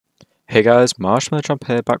Hey guys, Marshmallow Jump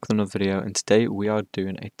here, back with another video, and today we are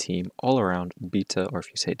doing a team all around beta, or if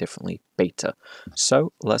you say it differently, beta.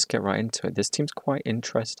 So let's get right into it. This team's quite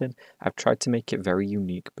interesting. I've tried to make it very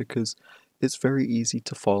unique because it's very easy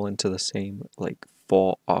to fall into the same like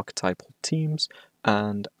 4 archetypal teams,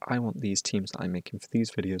 and I want these teams that I'm making for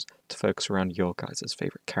these videos to focus around your guys'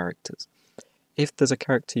 favourite characters. If there's a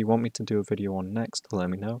character you want me to do a video on next, let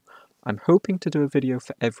me know. I'm hoping to do a video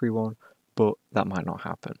for everyone, but that might not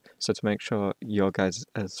happen. So to make sure your guys'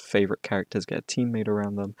 favourite characters get a team made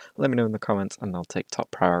around them, let me know in the comments and I'll take top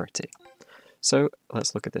priority. So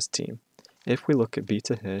let's look at this team. If we look at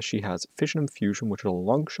Beta here, she has Fission and Fusion, which is a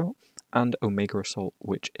long shot, and Omega Assault,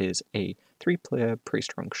 which is a 3-player pretty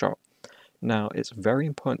strong shot. Now it's very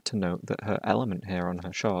important to note that her element here on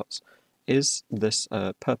her shots is this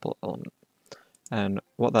purple element. And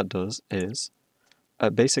what that does is,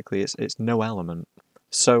 basically it's no element.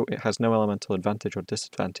 So it has no elemental advantage or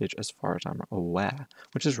disadvantage as far as I'm aware,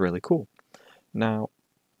 which is really cool. Now,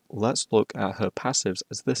 let's look at her passives,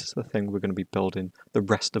 as this is the thing we're going to be building the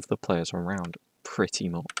rest of the players around, pretty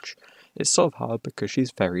much. It's sort of hard because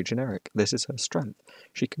she's very generic. This is her strength.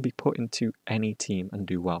 She can be put into any team and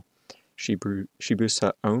do well. She boosts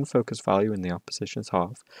her own focus value in the opposition's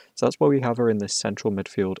half, so that's why we have her in this central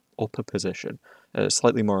midfield upper position,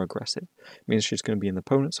 slightly more aggressive. It means she's going to be in the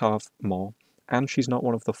opponent's half more, and she's not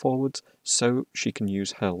one of the forwards, so she can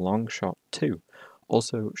use her long shot too.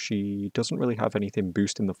 Also, she doesn't really have anything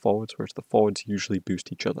boosting the forwards, whereas the forwards usually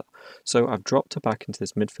boost each other. So I've dropped her back into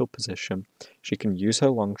this midfield position. She can use her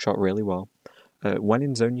long shot really well. When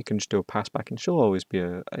in zone, you can just do a pass back, and she'll always be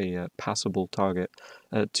a passable target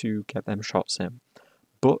to get them shots in.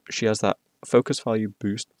 But she has that focus value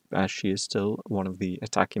boost, as she is still one of the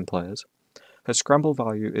attacking players. Her scramble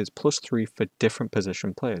value is +3 for different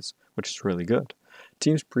position players, which is really good.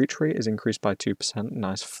 Team's breach rate is increased by 2%,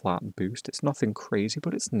 nice flat boost. It's nothing crazy,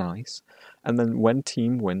 but it's nice. And then when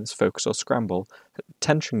team wins focus or scramble,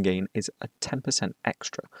 tension gain is a 10%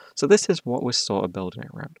 extra. So this is what we're sort of building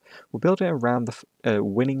it around. We're building it around the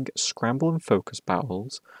winning scramble and focus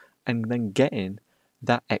battles, and then getting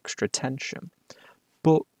that extra tension.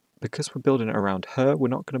 But because we're building it around her, we're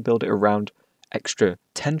not going to build it around extra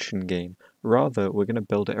tension gain. Rather, we're going to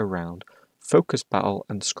build it around focus battle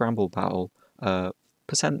and scramble battle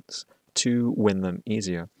percents to win them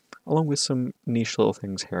easier, along with some niche little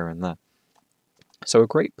things here and there. So a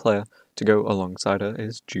great player to go alongside her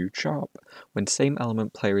is Jude Sharp. When same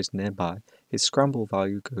element player is nearby, his scramble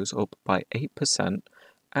value goes up by 8%,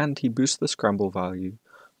 and he boosts the scramble value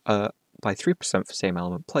by 3% for same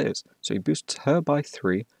element players. So he boosts her by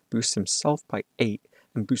 3, boosts himself by 8,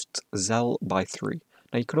 and boosts Zell by 3.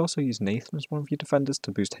 Now you could also use Nathan as one of your defenders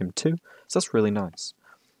to boost him too, so that's really nice.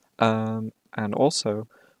 And also,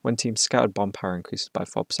 when team scattered bomb power increases by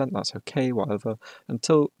 4%, that's okay, whatever,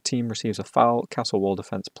 until team receives a foul, castle wall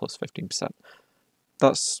defense plus 15%.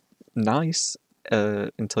 That's nice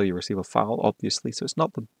until you receive a foul, obviously, so it's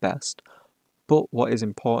not the best, but what is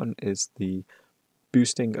important is the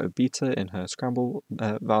boosting of Beta in her scramble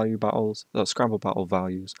value battles, scramble battle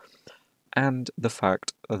values, and the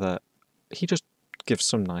fact that he just gives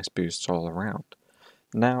some nice boosts all around.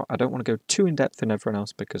 Now, I don't want to go too in-depth in everyone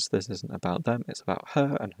else because this isn't about them, it's about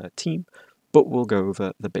her and her team, but we'll go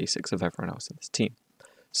over the basics of everyone else in this team.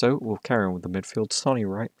 So, we'll carry on with the midfield. Sonny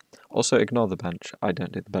right. Also, ignore the bench. I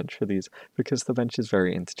don't do the bench for these because the bench is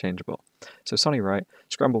very interchangeable. So, Sonny right,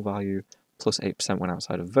 scramble value, plus 8% when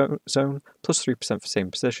outside of zone, plus 3% for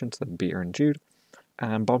same position, so then Beta and Jude.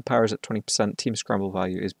 And bomb power is at 20%, team scramble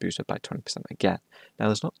value is boosted by 20% again. Now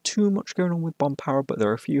there's not too much going on with bomb power, but there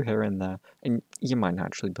are a few here and there, and you might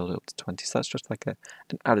naturally build it up to 20, so that's just like an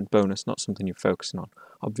added bonus, not something you're focusing on.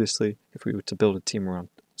 Obviously, if we were to build a team around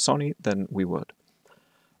Sonny, then we would.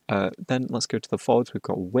 Then let's go to the forwards. We've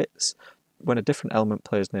got Wits. When a different element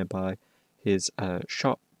player is nearby, his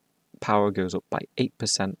shot power goes up by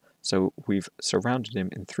 8%, so we've surrounded him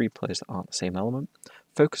in 3 players that aren't the same element.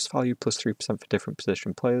 Focus value plus 3% for different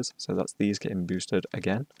position players, so that's these getting boosted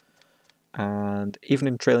again. And even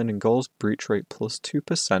in trailing in goals, breach rate plus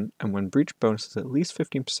 2%, and when breach bonus is at least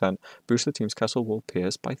 15%, boost the team's castle wall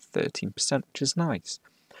pierce by 13%, which is nice.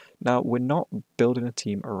 Now, we're not building a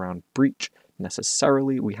team around breach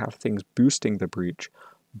necessarily, we have things boosting the breach,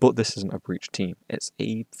 but this isn't a breach team, it's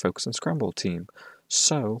a focus and scramble team.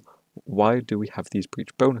 So, why do we have these breach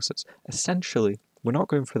bonuses? Essentially, we're not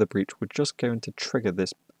going for the breach, we're just going to trigger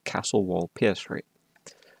this castle wall pierce rate.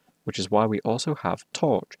 Which is why we also have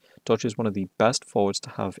Torch. Torch is one of the best forwards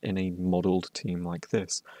to have in a modelled team like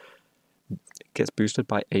this. It gets boosted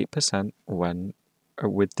by 8% when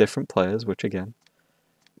with different players, which again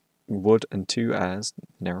wood and 2 airs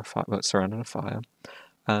near a fire, surrounding a fire.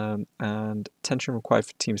 And tension required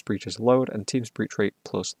for Team's Breach is lowered, and Team's Breach rate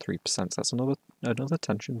plus 3%. So that's another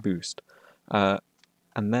tension boost. And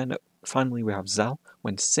then finally we have Zal.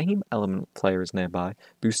 When same element player is nearby,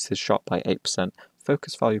 boosts his shot by 8%,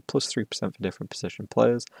 focus value plus 3% for different position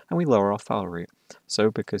players, and we lower our foul rate. So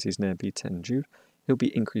because he's near Beta and Jude, he'll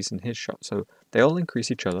be increasing his shot. So they all increase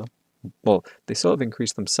each other. Well, they sort of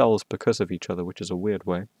increase themselves because of each other, which is a weird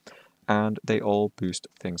way. And they all boost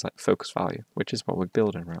things like focus value, which is what we're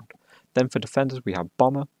building around. Then for defenders, we have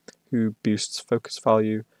Bomber, who boosts focus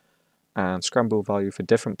value and scramble value for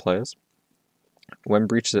different players. When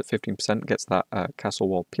breach is at 15%, gets that castle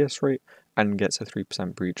wall pierce rate and gets a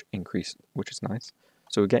 3% breach increase, which is nice.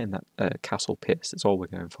 So we're getting that castle pierce, it's all we're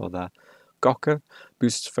going for there. Gokka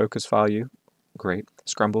boosts focus value, great.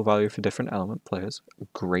 Scramble value for different element players,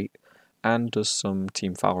 great. And does some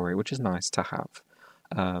team foul rate, which is nice to have.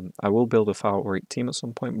 I will build a foul rate team at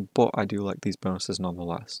some point, but I do like these bonuses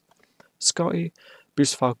nonetheless. Scotty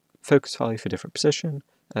boosts focus value for different position.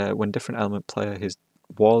 When different element player, his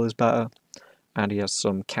wall is better, and he has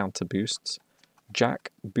some counter boosts.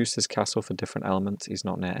 Jack boosts his castle for different elements. He's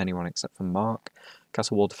not near anyone except for Mark.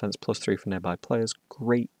 Castle wall defense plus 3 for nearby players,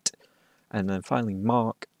 great. And then finally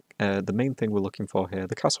Mark, the main thing we're looking for here,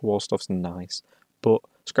 the castle wall stuff's nice, but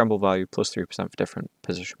scramble value plus 3% for different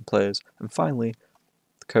position players. And finally,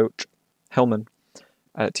 the coach, Hellman,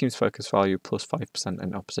 team's focus value plus 5%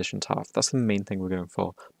 in opposition's half. That's the main thing we're going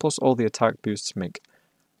for. Plus all the attack boosts make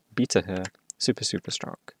Beta here super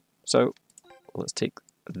strong. So let's take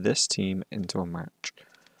this team into a match.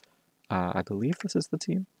 I believe this is the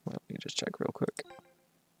team. Well, let me just check real quick.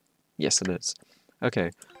 Yes, it is.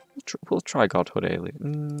 Okay, we'll try Godhood Alias.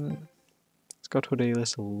 Is Godhood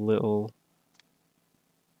Alias a little...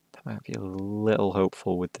 That might be a little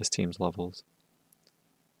hopeful with this team's levels.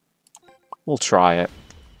 We'll try it.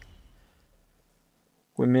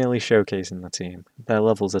 We're merely showcasing the team. Their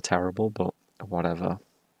levels are terrible, but whatever.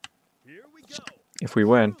 If we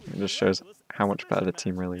win, it just shows how much better the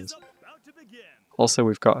team really is. Also,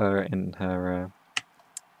 we've got her in her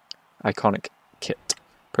iconic kit,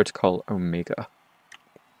 Protocol Omega,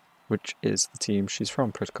 which is the team she's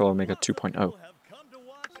from, Protocol Omega 2.0.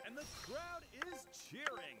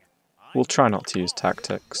 We'll try not to use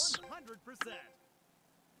tactics.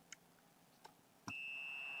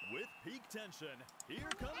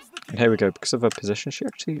 And here we go, because of her position, she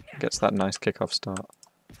actually gets that nice kickoff start.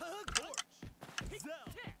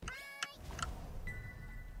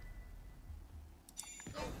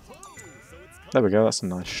 There we go, that's a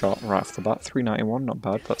nice shot right off the bat. 391, not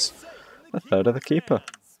bad, that's a third of the keeper.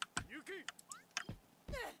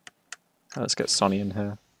 Let's get Sonny in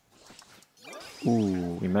here.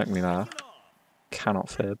 Ooh, he met me there. Cannot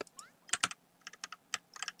fib.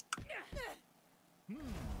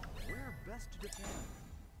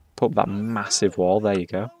 Put up that massive wall, there you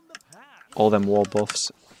go. All them wall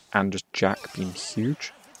buffs and just Jack being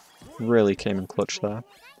huge. Really came in clutch there.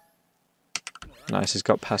 Nice, he's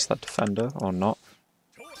got past that defender, or not.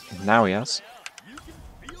 Now he has.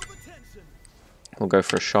 We'll go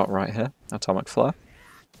for a shot right here. Atomic Flare.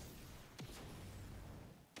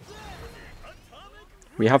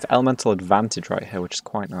 We have elemental advantage right here, which is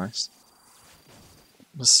quite nice.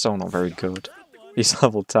 It's still not very good. He's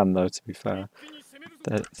level 10 though, to be fair.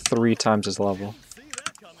 They're 3 times his level.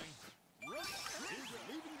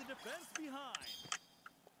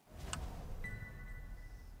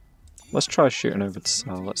 Let's try shooting over to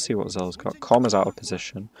Zell. Let's see what Zell's got. Calm is out of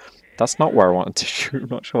position. That's not where I wanted to shoot. I'm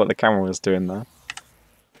not sure what the camera was doing there.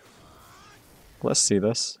 Let's see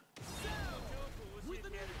this.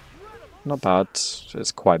 Not bad.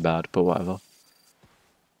 It's quite bad, but whatever.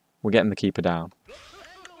 We're getting the keeper down.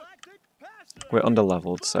 We're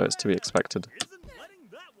under-leveled, so it's to be expected.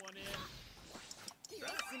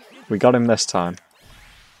 We got him this time.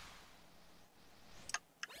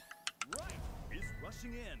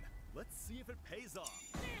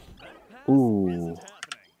 Ooh.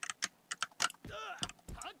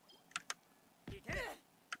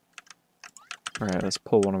 Alright, let's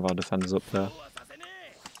pull one of our defenders up there.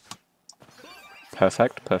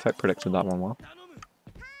 Perfect, perfect. Predicted that one well.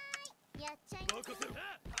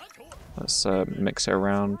 Let's mix it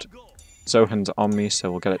around. Zohan's on me,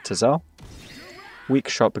 so we'll get it to Zell. Weak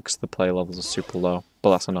shot because the play levels are super low,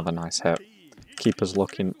 but that's another nice hit. Keeper's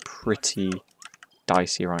looking pretty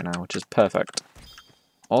dicey right now, which is perfect.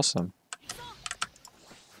 Awesome.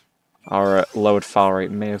 Our lowered foul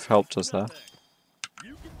rate may have helped us there.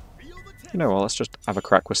 You know what, let's just have a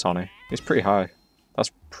crack with Sonny. He's pretty high.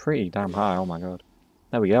 That's pretty damn high, oh my god.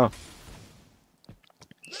 There we go.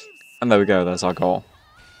 And there we go, there's our goal.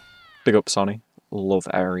 Big up, Sonny. Love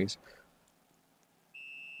Aries.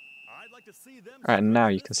 Alright, and now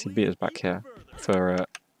you can see Beater's back here for a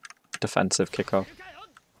defensive kickoff.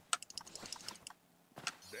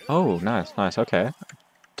 Oh, nice, nice, okay.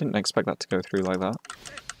 Didn't expect that to go through like that.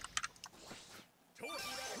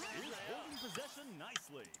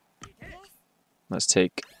 Let's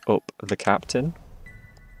take up the captain.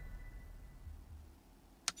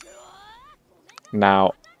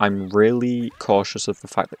 Now, I'm really cautious of the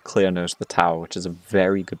fact that Clear knows the tower, which is a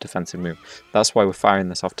very good defensive move. That's why we're firing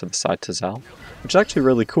this off to the side to Zell, which is actually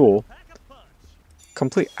really cool.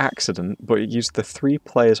 Complete accident, but it used the 3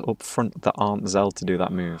 players up front that aren't Zell to do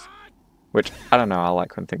that move. Which, I don't know, I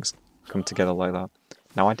like when things come together like that.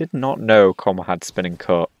 Now, I did not know Koma had spinning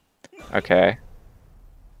cut. Okay.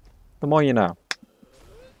 The more you know.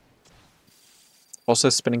 Also,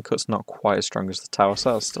 spinning cut's not quite as strong as the tower,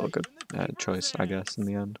 so that's still a good choice, I guess, in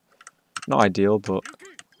the end. Not ideal, but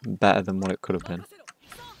better than what it could have been.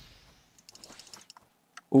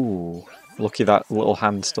 Ooh, lucky that little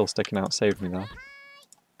hand still sticking out saved me there.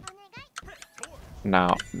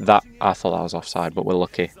 Now, I thought that was offside, but we're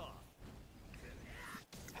lucky.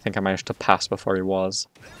 I think I managed to pass before he was.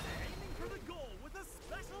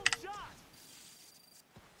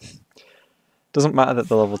 Doesn't matter that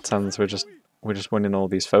the level 10s, we're just winning all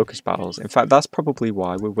these focus battles. In fact, that's probably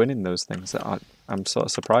why we're winning those things that I'm sort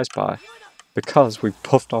of surprised by. Because we've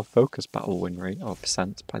buffed our focus battle win rate, or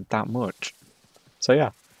percent, by that much. So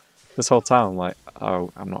yeah, this whole time I'm like,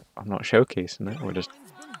 oh, I'm not showcasing it. We're just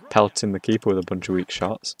pelting the keeper with a bunch of weak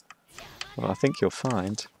shots. Well, I think you'll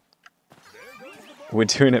find we're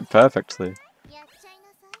doing it perfectly.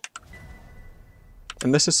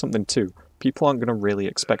 And this is something too. People aren't going to really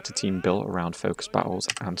expect a team built around focus battles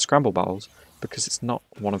and scramble battles because it's not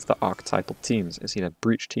one of the archetypal teams. It's either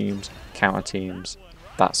breach teams, counter teams,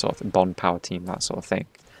 that sort of thing, bond power team, that sort of thing.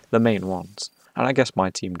 The main ones. And I guess my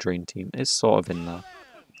team, Drain Team, is sort of in there.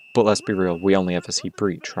 But let's be real, we only ever see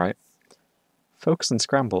breach, right? Focus and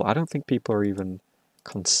scramble, I don't think people are even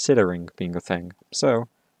considering being a thing. So,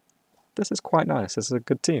 this is quite nice. This is a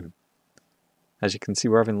good team. As you can see,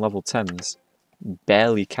 we're having level 10s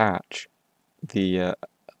barely catch the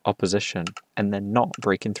opposition and then not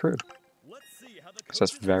breaking through. So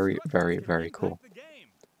that's very, very, very cool.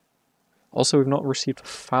 Also, we've not received a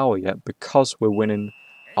foul yet because we're winning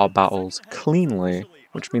our battles cleanly,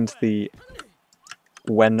 which means the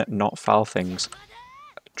when not foul things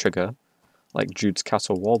trigger, like Jude's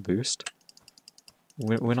Castle wall boost,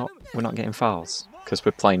 we're not getting fouls because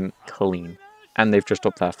we're playing clean, and they've just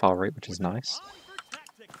upped their foul rate, which is nice.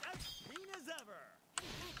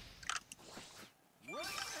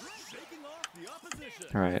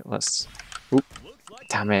 Alright, let's... Oop.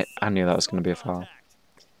 Damn it, I knew that was going to be a foul.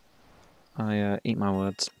 I eat my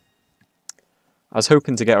words. I was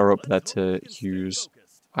hoping to get her up there to use...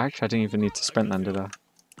 Actually, I didn't even need to sprint then, did I?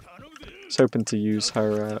 I was hoping to use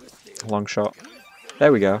her long shot.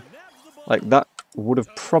 There we go. Like, that would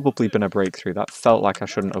have probably been a breakthrough. That felt like I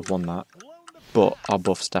shouldn't have won that. But our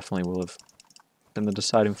buffs definitely will have been the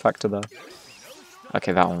deciding factor there.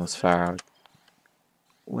 Okay, that one was fair. I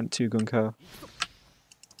went too gunko.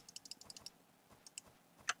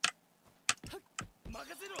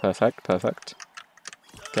 Perfect, perfect.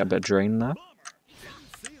 Get a bit of drain there.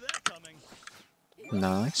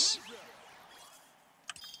 Nice.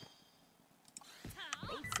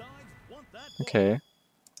 Okay.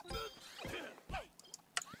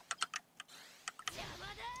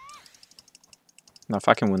 Now if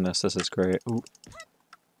I can win this, this is great. Ooh.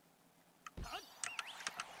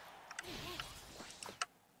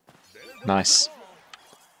 Nice.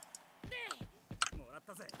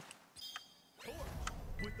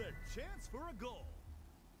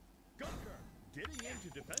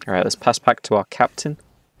 Alright, let's pass back to our captain,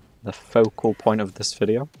 the focal point of this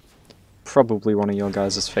video. Probably one of your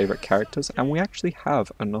guys' favourite characters, and we actually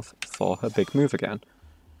have enough for her big move again.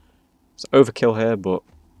 It's overkill here, but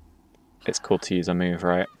it's cool to use a move,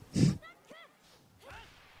 right?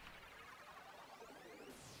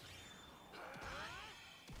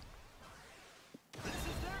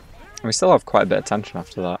 We still have quite a bit of tension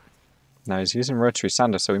after that. Now he's using Rotary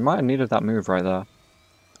Sander, so we might have needed that move right there.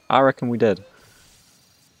 I reckon we did.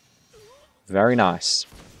 Very nice.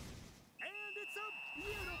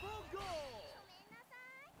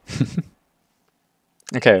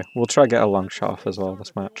 Okay, we'll try to get a long shot off as well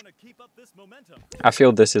this match. I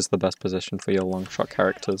feel this is the best position for your long shot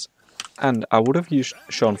characters. And I would have used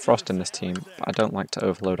Sean Frost in this team, but I don't like to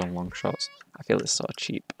overload on long shots. I feel it's sort of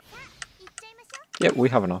cheap. Yep, we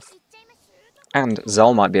have enough. And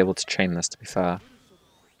Zell might be able to chain this, to be fair.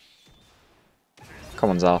 Come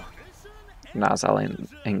on, Zell. Nah, Zal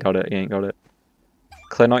ain't got it. He ain't got it.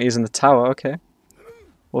 Clear not using the tower. Okay.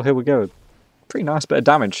 Well, here we go. Pretty nice bit of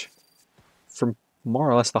damage from more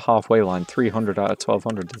or less the halfway line. 300 out of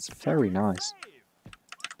 1200 is very nice.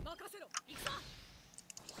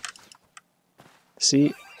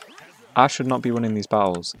 See, I should not be winning these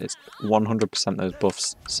battles. It's 100% those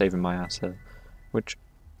buffs saving my ass here, which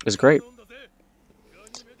is great.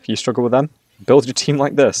 If you struggle with them, build your team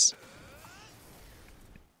like this.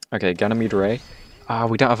 Okay, Ganymede Ray. Ah,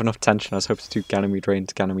 we don't have enough tension. I was hoping to do Ganymede Ray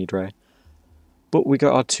into Ganymede Ray. But we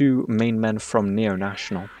got our two main men from Neo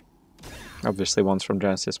National. Obviously, one's from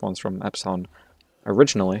Genesis, one's from Epsilon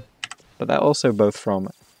originally, but they're also both from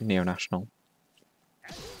Neo National.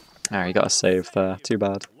 Ah, you got a save there. Too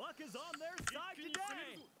bad.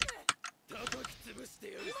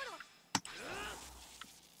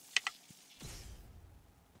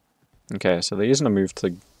 Okay, so they're using a move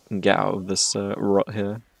to get out of this rut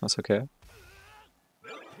here. That's okay.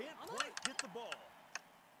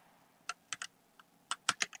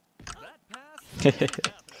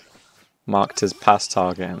 Marked his pass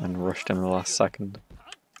target and then rushed him in the last second.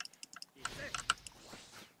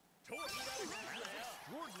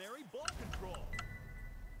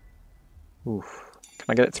 Oof. Can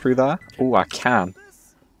I get it through there? Ooh, I can.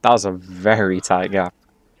 That was a very tight gap.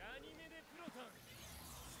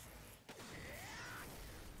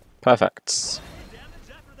 Perfect.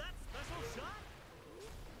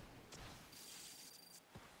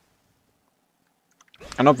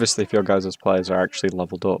 And obviously if your guys' players are actually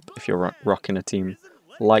leveled up, if you're rocking a team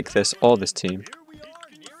like this or this team,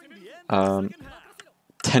 then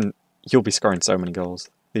you'll be scoring so many goals.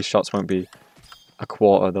 These shots won't be a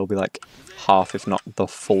quarter, they'll be like half if not the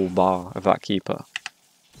full bar of that keeper.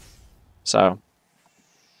 So,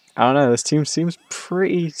 I don't know, this team seems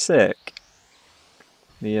pretty sick.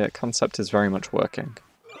 The concept is very much working.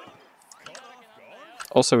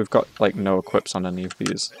 Also, we've got like no equips on any of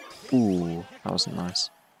these. Ooh, that wasn't nice.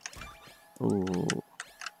 Ooh.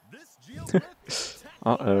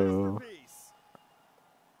 Uh-oh.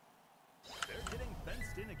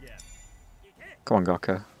 Come on,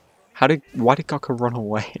 Gokka. Why did Gokka run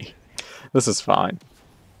away? This is fine.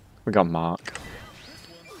 We got Mark.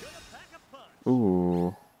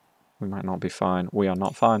 Ooh. We might not be fine. We are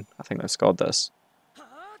not fine. I think they scored this.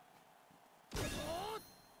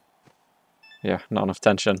 Yeah, not enough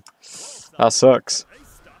tension. That sucks.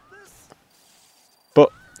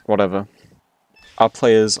 But, whatever. Our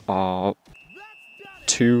players are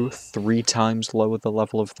 2-3 times lower the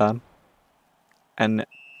level of them. And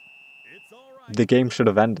the game should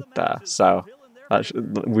have ended there. So,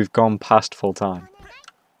 we've gone past full time.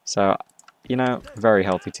 So, you know, very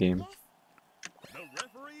healthy team.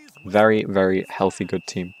 Very, very healthy, good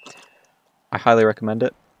team. I highly recommend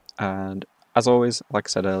it. And as always, like I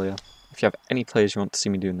said earlier, if you have any players you want to see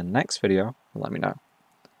me do in the next video, let me know.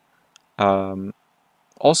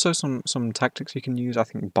 Also, some tactics you can use. I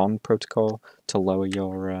think Bond Protocol to lower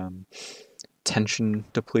your tension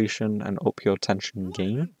depletion and up your tension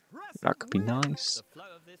gain. That could be nice.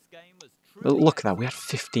 Look at that, we had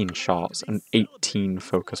 15 shots and 18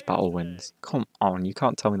 focus battle wins. Come on, you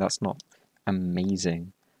can't tell me that's not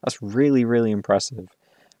amazing. That's really, really impressive.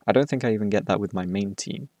 I don't think I even get that with my main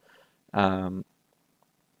team.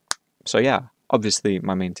 So yeah, obviously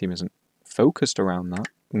my main team isn't focused around that,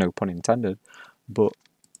 no pun intended, but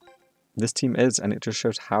this team is, and it just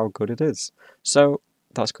shows how good it is. So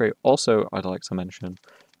that's great. Also, I'd like to mention,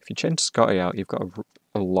 if you change Scotty out, you've got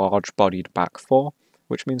a large-bodied back four,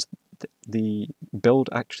 which means the build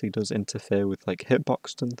actually does interfere with like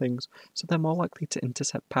hitbox and things, so they're more likely to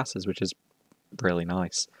intercept passes, which is really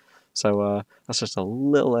nice. So that's just a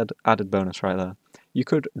little added bonus right there. You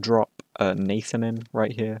could drop Nathan in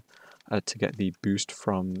right here to get the boost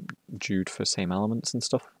from Jude for same elements and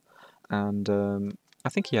stuff. And I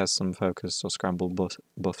think he has some focus or scramble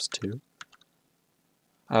buffs too.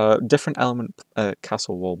 Different element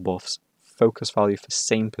castle wall buffs, focus value for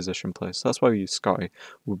same position play. So that's why we use Scotty.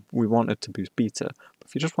 We wanted to boost Beta. But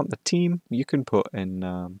if you just want the team, you can put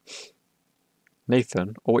in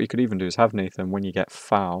Nathan, or what you could even do is have Nathan when you get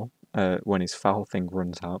foul, when his foul thing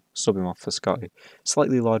runs out, sub him off for Scotty.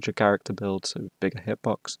 Slightly larger character build, so bigger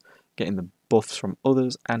hitbox, getting the buffs from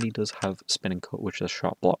others, and he does have spinning cut, which is a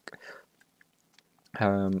shot block.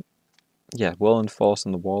 Yeah, Whirl and Force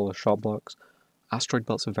and the wall are shot blocks. Asteroid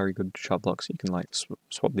Belt's a very good shot block, so you can like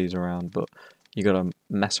swap these around, but you gotta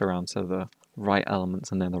mess around so the right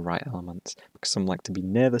elements and they're the right elements, because some like to be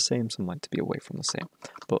near the same, some like to be away from the same.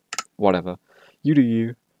 But whatever, you do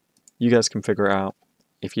you. You guys can figure it out.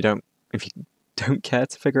 If you don't care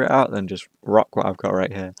to figure it out, then just rock what I've got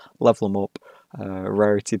right here. Level them up,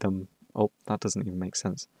 rarity them Oh, that doesn't even make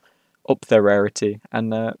sense. Up their rarity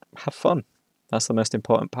and have fun. That's the most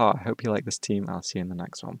important part. I hope you like this team. I'll see you in the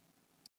next one.